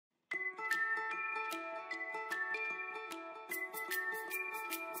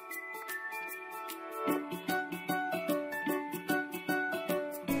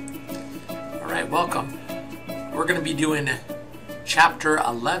Alright, welcome. We're going to be doing Chapter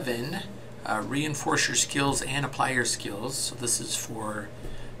 11, Reinforce Your Skills and Apply Your Skills. So this is for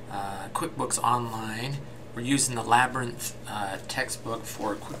QuickBooks Online. We're using the Labyrinth textbook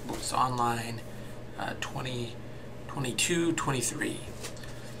for QuickBooks Online 2022-23.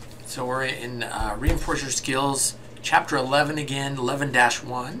 So we're in Reinforce Your Skills, Chapter 11 again,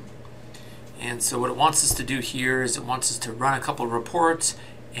 11-1. And so what it wants us to do here is it wants us to run a couple of reports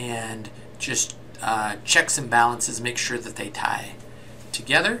and just checks and balances, make sure that they tie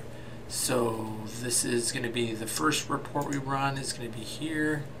together. So this is going to be the first report we run is going to be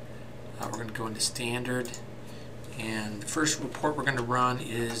here. We're going to go into standard, and the first report we're going to run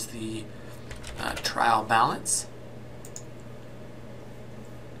is the trial balance,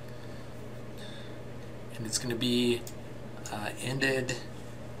 and it's going to be ended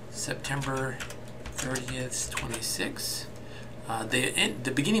September 30th, 26.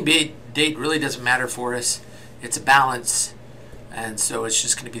 The beginning date really doesn't matter for us. It's a balance, and so it's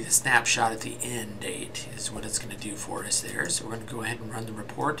just going to be the snapshot at the end date is what it's going to do for us there. So we're going to go ahead and run the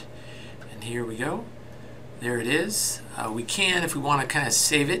report, and here we go. There it is. We can, if we want to kind of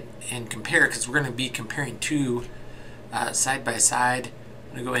save it and compare, because we're going to be comparing two side by side.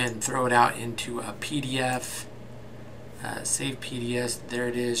 I'm going to go ahead and throw it out into a PDF. Save PDF. There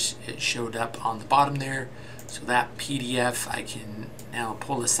it is. It showed up on the bottom there. So that PDF I can now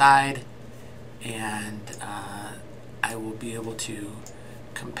pull aside, and I will be able to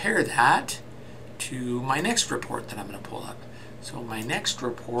compare that to my next report that I'm going to pull up. So my next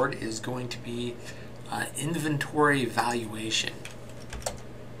report is going to be inventory valuation.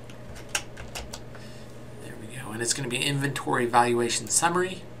 There we go. And it's going to be inventory valuation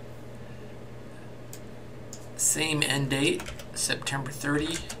summary. Same end date, September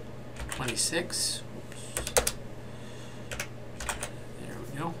 30, 26.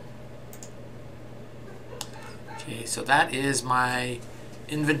 Okay, so that is my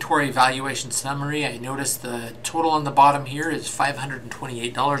inventory valuation summary. I noticed the total on the bottom here is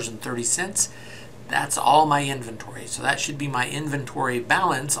 $528.30. That's all my inventory. So that should be my inventory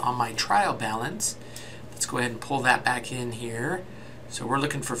balance on my trial balance. Let's go ahead and pull that back in here. So we're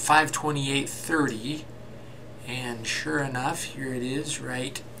looking for $528.30, and sure enough, here it is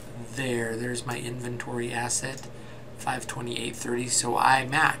right there. There's my inventory asset, $528.30. So I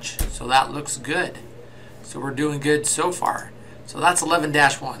match. So that looks good. So we're doing good so far. So that's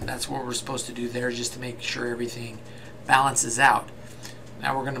 11-1. That's what we're supposed to do there, just to make sure everything balances out.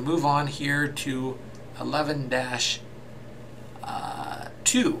 Now we're going to move on here to 11-2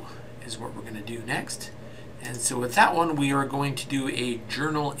 is what we're going to do next. And so with that one, we are going to do a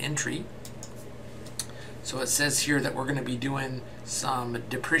journal entry. So it says here that we're going to be doing some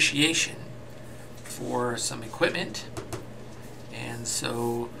depreciation for some equipment. And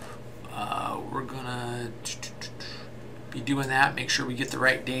so we're gonna be doing that. Make sure we get the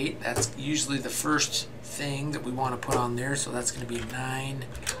right date. That's usually the first thing that we want to put on there. So that's going to be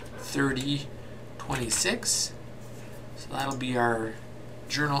 9/30/26. So that'll be our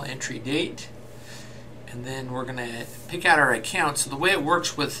journal entry date. And then we're going to pick out our account. So the way it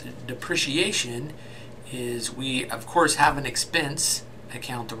works with depreciation is we, of course, have an expense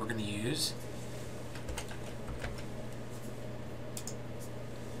account that we're going to use.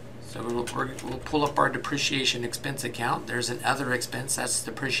 So we'll pull up our depreciation expense account. There's an other expense. That's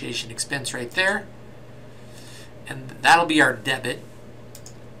depreciation expense right there. And that'll be our debit.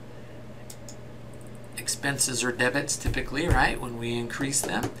 Expenses are debits typically, right, when we increase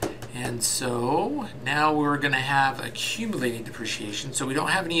them. And so now we're going to have accumulated depreciation. So we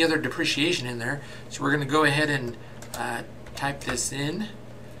don't have any other depreciation in there. So we're going to go ahead and type this in.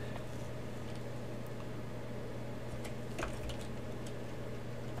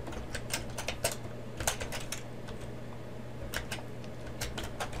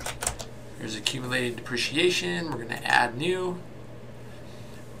 There's accumulated depreciation. We're going to add new.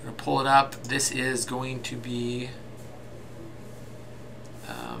 We're going to pull it up. This is going to be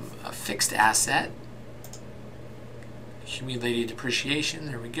a fixed asset. Accumulated depreciation.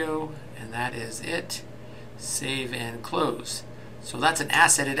 There we go. And that is it. Save and close. So that's an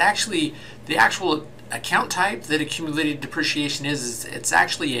asset. It actually, the actual account type that accumulated depreciation is it's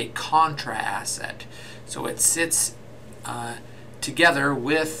actually a contra asset. So it sits together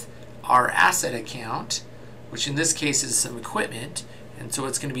with our asset account, which in this case is some equipment, and so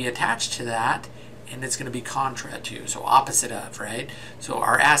it's going to be attached to that, and it's going to be contra to, so opposite of, right? So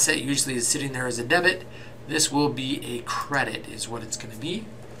our asset usually is sitting there as a debit. This will be a credit is what it's going to be.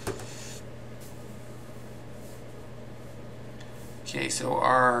 Okay, so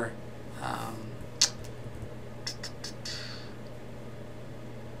our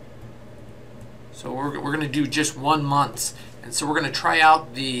So we're going to do just 1 month. And so we're going to try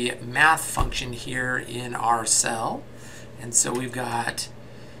out the math function here in our cell. And so we've got,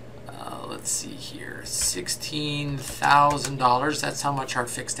 let's see here, $16,000. That's how much our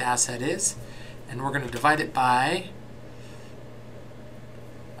fixed asset is. And we're going to divide it by,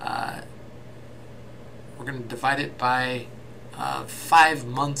 5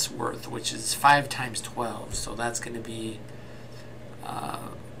 months worth, which is 5 times 12. So that's going to be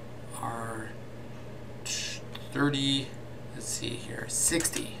our 30, let's see here,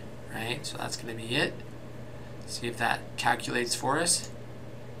 60, right? So that's going to be it. See if that calculates for us.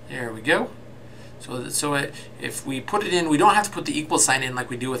 There we go. So if we put it in, we don't have to put the equal sign in like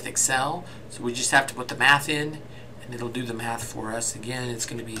we do with Excel. So we just have to put the math in, and it'll do the math for us. Again, it's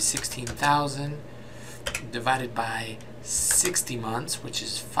going to be 16,000 divided by 60 months, which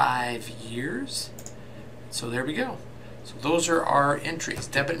is 5 years. So there we go. So those are our entries,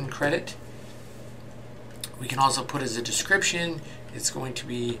 debit and credit. We can also put as a description, it's going to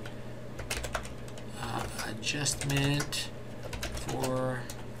be adjustment for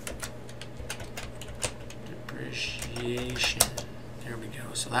depreciation. There we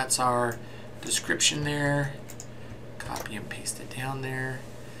go. So that's our description there. Copy and paste it down there.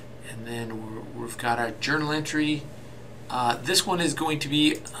 And then we've got our journal entry. This one is going to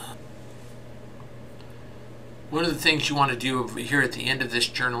be one of the things you want to do over here at the end of this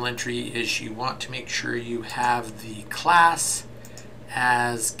journal entry is you want to make sure you have the class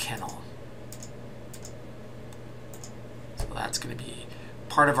as kennel. So that's going to be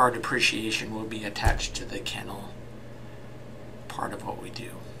part of our depreciation will be attached to the kennel part of what we do.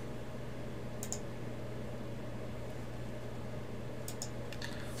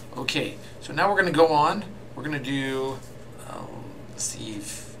 Okay, so now we're going to go on. We're going to do, let's see,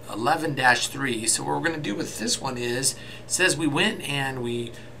 11-3. So what we're going to do with this one is, it says we went and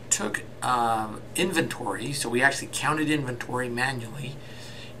we took inventory. So we actually counted inventory manually,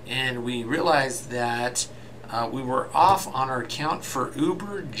 and we realized that we were off on our count for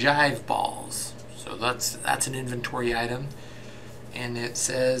Uber Jive balls. So that's an inventory item, and it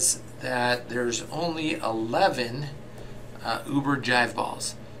says that there's only 11 Uber Jive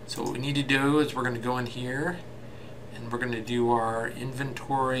balls. So what we need to do is we're going to go in here and we're going to do our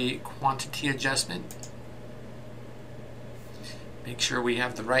inventory quantity adjustment. Make sure we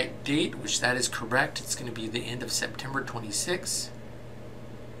have the right date, which that is correct. It's going to be the end of September 26.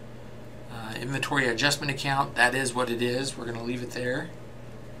 Inventory adjustment account, that is what it is. We're going to leave it there.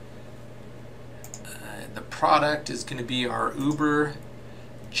 The product is going to be our Uber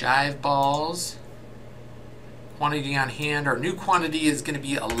Jive balls. Quantity on hand, our new quantity is going to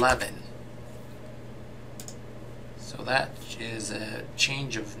be 11. So that is a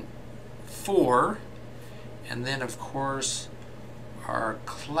change of 4. And then of course our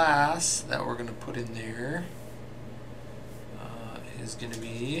class that we're going to put in there is going to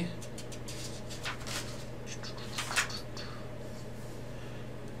be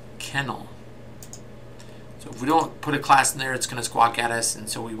kennel. So if we don't put a class in there, it's going to squawk at us, and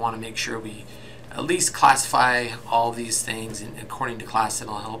so we want to make sure we at least classify all these things and according to class.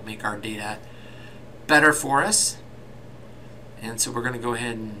 It'll help make our data better for us. And so we're going to go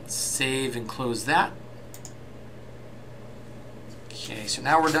ahead and save and close that. Okay, so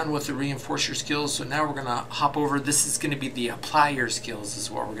now we're done with the reinforce your skills. So now we're going to hop over. This is going to be the apply your skills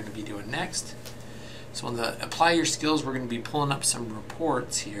is what we're going to be doing next. So on the apply your skills, we're going to be pulling up some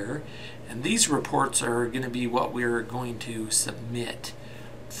reports here. And these reports are going to be what we're going to submit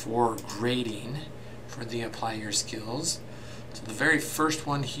for grading for the apply your skills. So the very first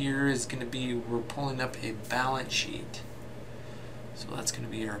one here is going to be, we're pulling up a balance sheet. So that's going to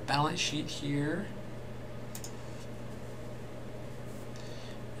be our balance sheet here.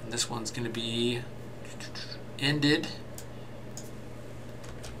 And this one's going to be ended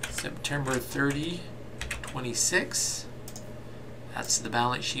September 30, 26. That's the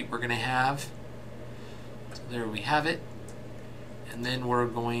balance sheet we're going to have. So there we have it. And then we're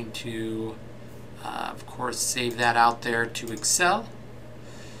going to, of course, save that out there to Excel.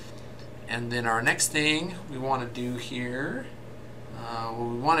 And then our next thing we want to do here,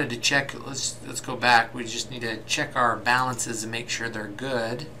 we wanted to check, let's go back. We just need to check our balances and make sure they're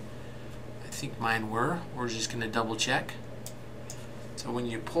good. I think mine were. We're just going to double check. So when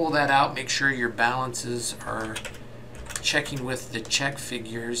you pull that out, make sure your balances are checking with the check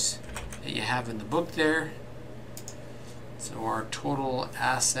figures that you have in the book there. So our total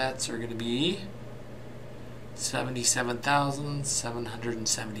assets are going to be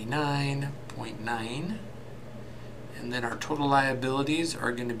 $77,779.9, and then our total liabilities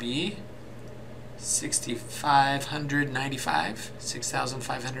are going to be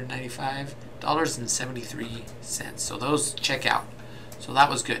 $6,595. So those check out. So that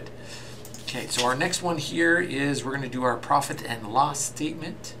was good. Okay, so our next one here is we're going to do our profit and loss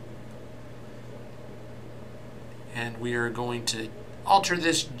statement. And we are going to alter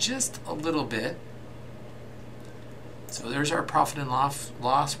this just a little bit. So there's our profit and loss.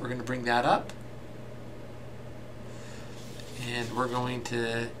 We're going to bring that up. And we're going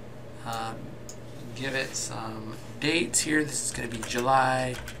to give it some dates here. This is going to be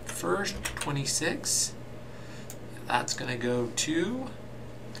July 1st, 26. That's going to go to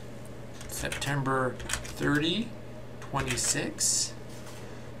September 30, 26.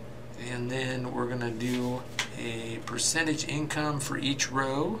 And then we're going to do a percentage income for each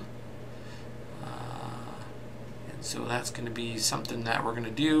row. And so that's going to be something that we're going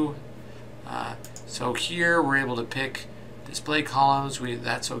to do. So here we're able to pick display columns.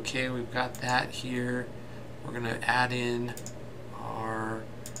 That's okay. We've got that here. We're going to add in our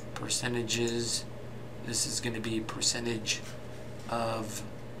percentages. This is going to be percentage of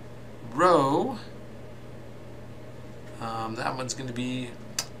row. That one's going to be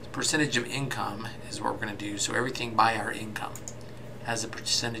percentage of income is what we're going to do. So everything by our income as a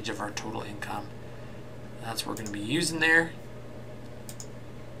percentage of our total income. That's what we're going to be using there.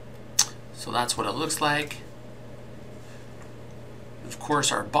 So that's what it looks like. Of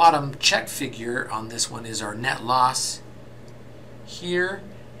course, our bottom check figure on this one is our net loss here,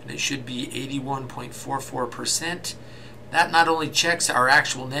 and it should be 81.44%. That not only checks our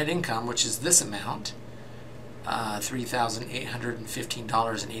actual net income, which is this amount,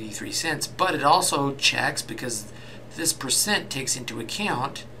 $3,815.83, but it also checks, because this percent takes into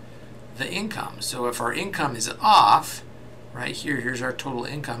account the income. So if our income is off, right here, here's our total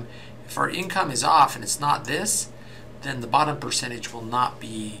income. If our income is off and it's not this, then the bottom percentage will not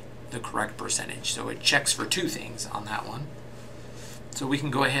be the correct percentage. So it checks for two things on that one. So we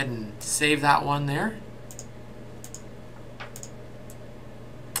can go ahead and save that one there.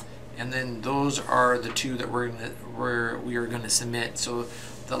 And then those are the two that we are going to submit. So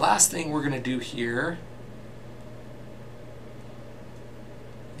the last thing we're going to do here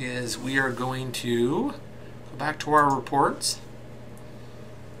is we are going to go back to our reports.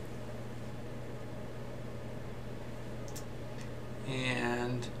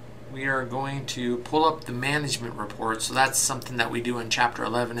 And we are going to pull up the management report. So that's something that we do in Chapter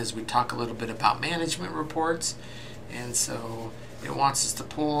 11, is we talk a little bit about management reports. And so it wants us to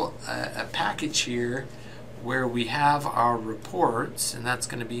pull a package here where we have our reports, and that's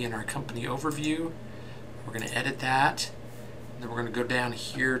going to be in our company overview. We're going to edit that. And then we're going to go down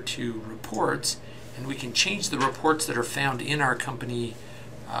here to reports, and we can change the reports that are found in our company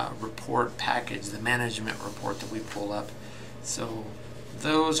report package, the management report that we pull up. So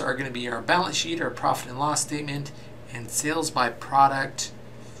those are going to be our balance sheet, our profit and loss statement, and sales by product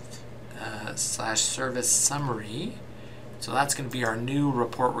 / service summary. So that's going to be our new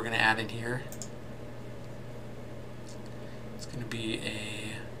report we're going to add in here. It's going to be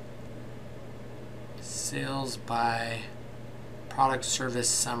a sales by product service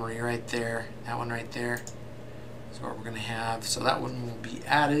summary right there. That one right there is what we're going to have. So that one will be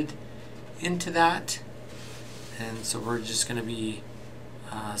added into that. And so we're just going to be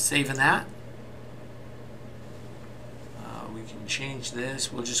saving that. We can change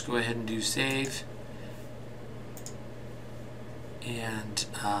this. We'll just go ahead and do save. And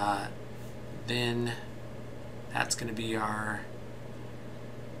then that's going to be our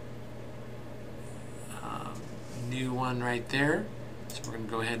new one right there. So we're going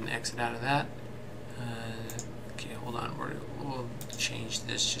to go ahead and exit out of that. Okay, hold on. We'll change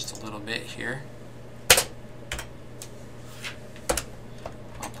this just a little bit here.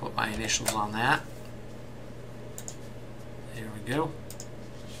 I'll put my initials on that. There we go.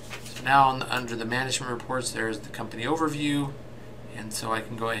 So now under the management reports, there's the company overview. And so I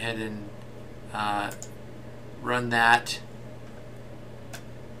can go ahead and run that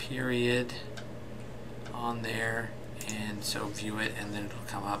period on there, and so view it, and then it'll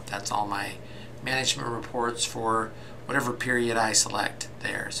come up. That's all my management reports for whatever period I select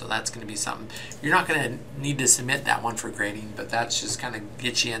there. So that's going to be something. You're not going to need to submit that one for grading, but that's just kind of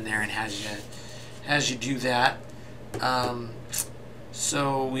gets you in there and has you do that.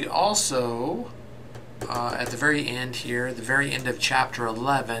 So we also at the very end here, the very end of Chapter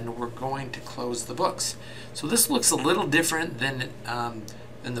 11, we're going to close the books. So this looks a little different than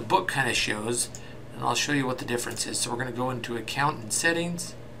the book kind of shows, and I'll show you what the difference is. So we're going to go into Account and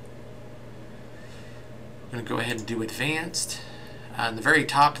Settings. We're going to go ahead and do Advanced. On the very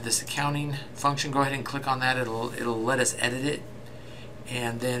top of this accounting function, go ahead and click on that. It'll let us edit it.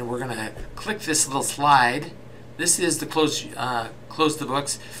 and then we're going to click this little slide. This is the close the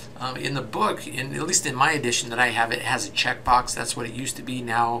books. In the book, at least in my edition that I have, it has a checkbox. That's what it used to be.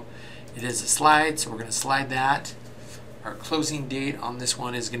 Now it is a slide, so we're going to slide that. Our closing date on this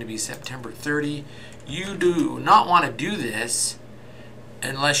one is going to be September 30. You do not want to do this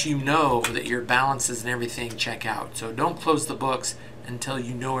unless you know that your balances and everything check out. So don't close the books until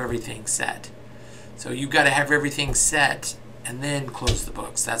you know everything's set. So you've got to have everything set and then close the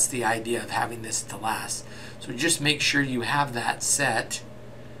books. That's the idea of having this to last. So just make sure you have that set,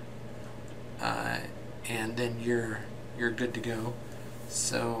 and then you're good to go.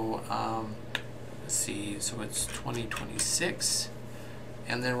 So let's see, so it's 2026,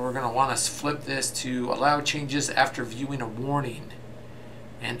 and then we're going to want to flip this to allow changes after viewing a warning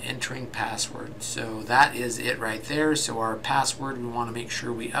and entering password. So that is it right there. So our password, we want to make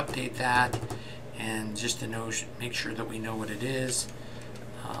sure we update that, and just to know, make sure that we know what it is.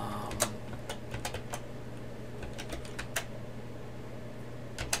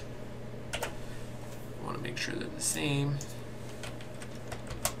 We want to make sure they're the same.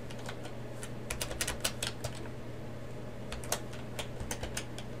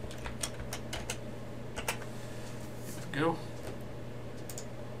 Go.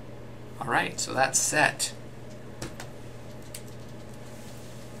 All right, so that's set.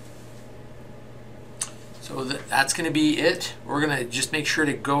 So that's going to be it. We're going to just make sure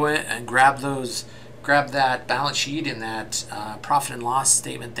to go in and grab that balance sheet and that profit and loss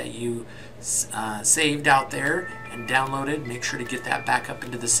statement that you saved out there and downloaded. Make sure to get that back up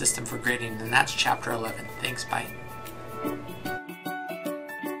into the system for grading, and that's chapter 11. Thanks, bye.